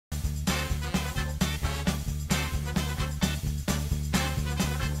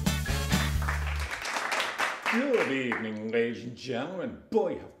Good evening, ladies and gentlemen.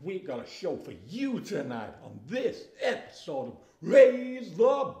 Boy, have we got a show for you tonight on this episode of Raise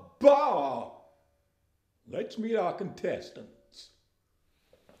the Bar. Let's meet our contestants.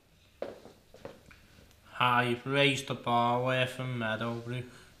 Hi, Raise the Bar, we're from Meadowbrook.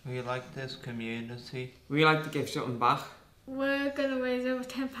 We like this community. We like to give something back. We're going to raise over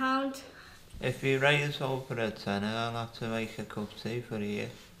 £10. If we raise over a tenner, I'll have to make a cup of tea for you.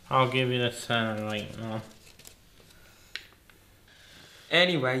 I'll give you the tenner right now.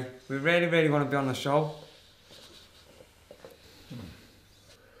 Anyway, we really want to be on the show.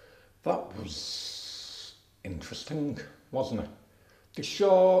 That was interesting, wasn't it? The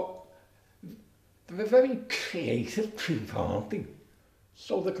show, they're a very creative troupe, aren't they?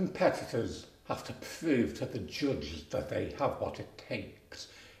 So the competitors have to prove to the judges that they have what it takes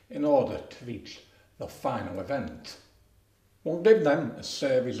in order to reach the final event. We'll give them a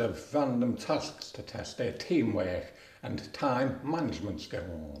series of random tasks to test their teamwork and time management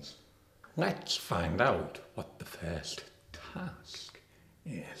skills. Let's find out what the first task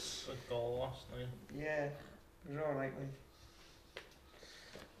is. Good goal last night. Yeah, it was alright, mate.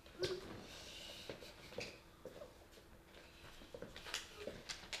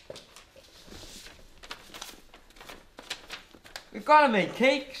 We've got to make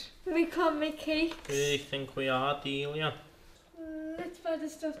cakes. We can't make cakes. Who do you think we are, Delia? Let's buy the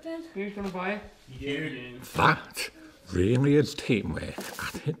stuff then. Who's going to buy it? You. That really is teamwork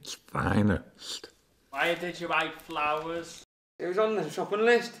at its finest. Why did you write flowers? It was on the shopping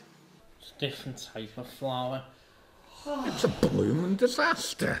list. It's a different type of flower. It's a blooming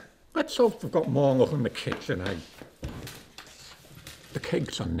disaster. Let's hope we've got more luck in the kitchen, eh? The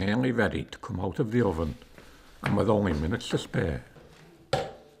cakes are nearly ready to come out of the oven, and with only minutes to spare.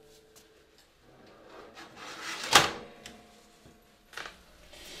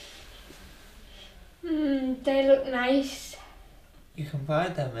 They look nice. You can buy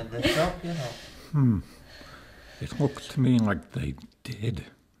them in the shop, you know. It looks to me like they did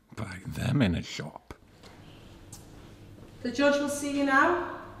buy them in a shop. The judge will see you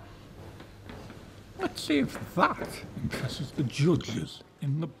now. Let's see if that impresses the judges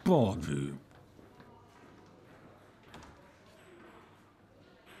in the boardroom.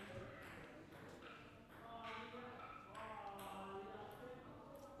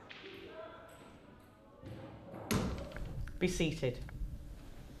 Be seated.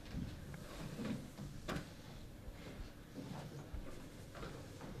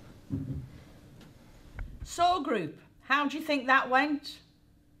 So, group, how do you think that went?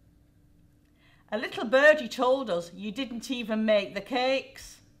 A little birdie told us you didn't even make the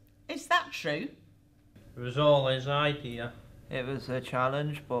cakes. Is that true? It was all his idea. It was a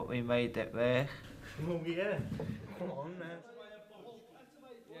challenge, but we made it work. Oh yeah, come on man.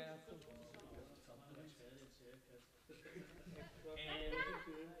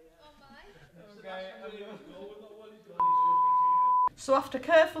 So after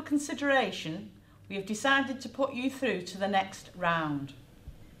careful consideration, we have decided to put you through to the next round.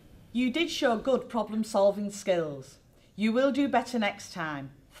 You did show good problem-solving skills. You will do better next time.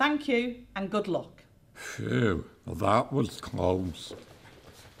 Thank you and good luck. Phew, well, that was close.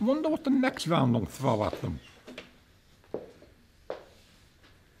 I wonder what the next round will throw at them.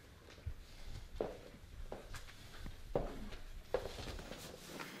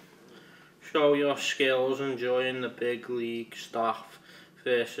 Show your skills and join the big league staff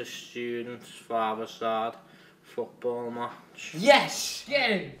versus students father side football match. Yes!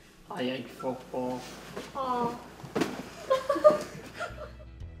 Get it! I hate football. Oh.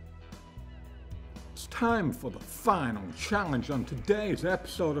 It's time for the final challenge on today's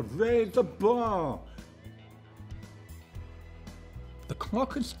episode of Raise the Bar. The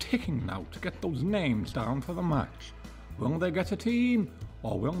clock is ticking now to get those names down for the match. Will they get a team,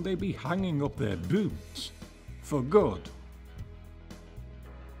 or will they be hanging up their boots for good?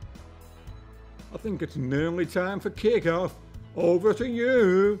 I think it's nearly time for kick-off. Over to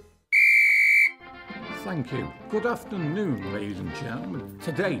you. Thank you. Good afternoon, ladies and gentlemen.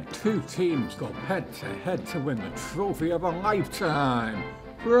 Today, two teams go head-to-head to win the trophy of a lifetime.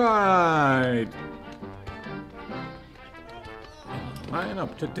 Right. In the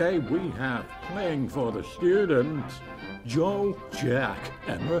lineup today, we have playing for the students, Joe, Jack,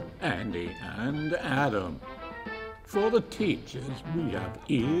 Emma, Andy, and Adam. For the teachers, we have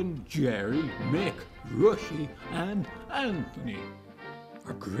Ian, Jerry, Mick, Rushy, and Anthony.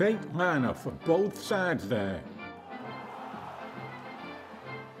 A great lineup for both sides there.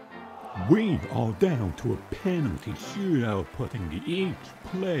 We are down to a penalty shootout, putting each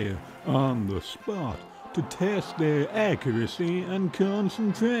player on the spot to test their accuracy and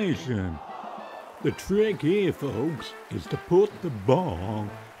concentration. The trick here, folks, is to put the ball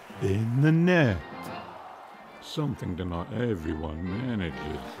in the net. Something that not everyone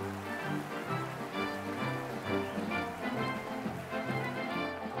manages.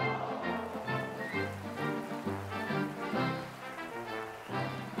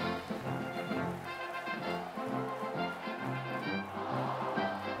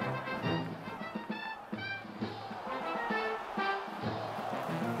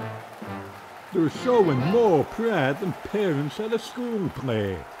 They're showing more pride than parents at a school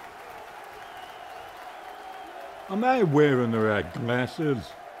play. Am I wearing the right glasses,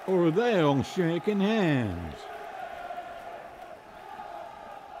 or are they all shaking hands?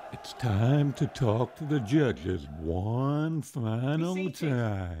 It's time to talk to the judges one final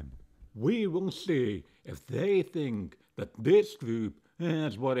time. We will see if they think that this group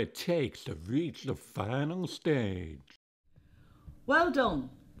has what it takes to reach the final stage. Well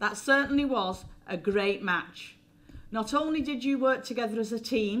done. That certainly was a great match. Not only did you work together as a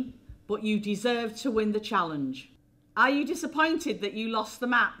team, but you deserved to win the challenge. Are you disappointed that you lost the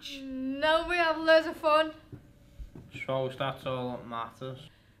match? No, we have loads of fun. Suppose that's all that matters.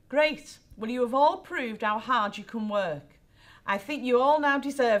 Great. Well, you have all proved how hard you can work. I think you all now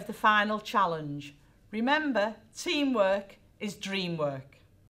deserve the final challenge. Remember, teamwork is dream work.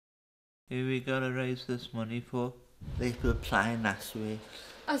 Who we gotta raise this money for? They were playing last week.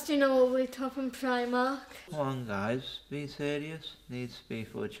 As do you know, we're top in Primark. Come on guys, be serious. Needs to be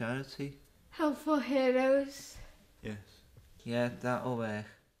for charity. Help for Heroes. Yes. Yeah, that'll work.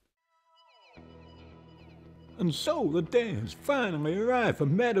 And so the day has finally arrived for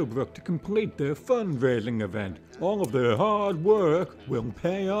Meadowbrook to complete their fundraising event. All of their hard work will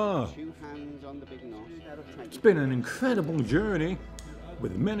pay off. It's been an incredible journey,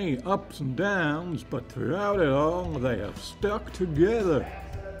 with many ups and downs, but throughout it all, they have stuck together.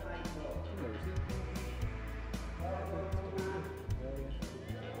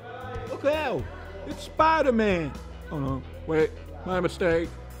 Look out! It's Spider-Man! Oh no, wait, my mistake.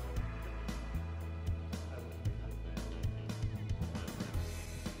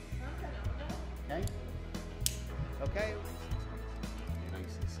 Okay.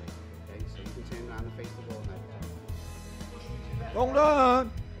 Nice and safe. Okay, so you can turn around and face the wall now. Hold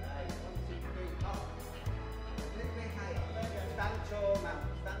on! Stand tall now.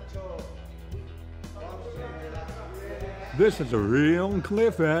 Stand tall. This is a real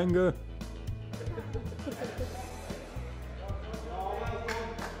cliffhanger.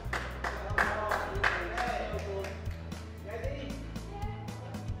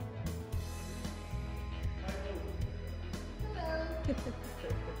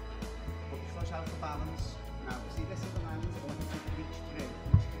 Flush out the balance. Now, see this is the lines. I want you to reach through.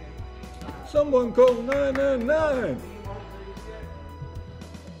 Someone call 999!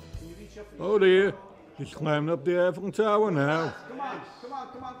 Oh dear, he's climbing up the Eiffel Tower now. Come on, come on,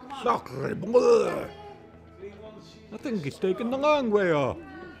 come on, come on. Sacre bleu! I think he's taking the long way off.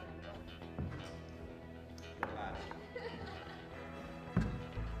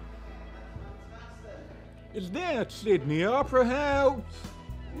 Is that Sydney Opera House?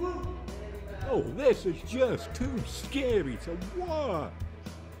 Oh, this is just too scary to watch.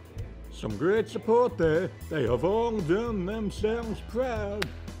 Some great support there. They have all done themselves proud.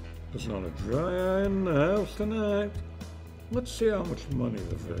 There's not a dry eye in the house tonight. Let's see how much money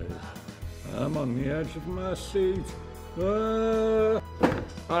they've raised. I'm on the edge of my seat.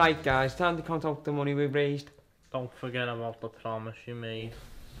 Alright guys, time to count out the money we've raised. Don't forget about the promise you made.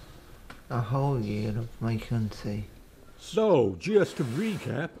 A whole year of my country. So, just to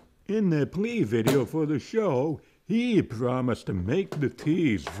recap, in their plea video for the show, he promised to make the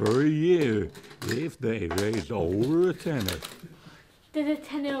teas for a year if they raised over a tenner. Did a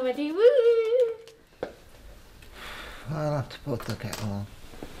 10 already? Woo! I'll have to put the kettle on.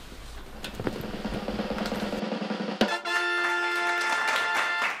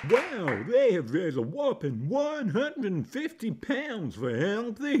 Wow, they have raised a whopping £150 for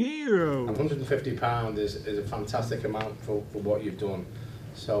Help the Heroes. £150 is a fantastic amount for what you've done.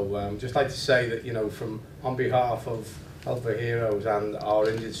 So just like to say that, you know, on behalf of Help the Heroes and our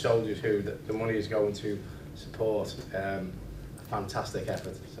injured soldiers who the money is going to support, a fantastic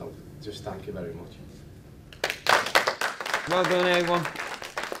effort. So just thank you very much. Well done everyone.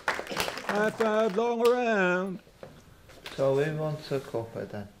 High five all around. So who wants a cuppa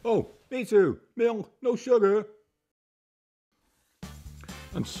then? Oh, me too. Milk, no sugar.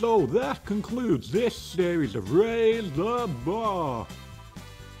 And so that concludes this series of Raise the Bar.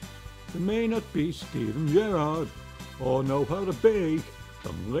 They may not be Stephen Gerrard or know how to bake,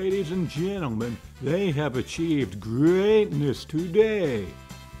 but ladies and gentlemen, they have achieved greatness today.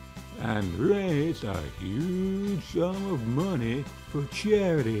 and raised a huge sum of money for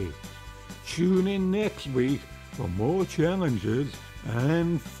charity. Tune in next week for more challenges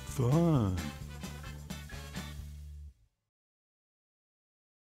and fun.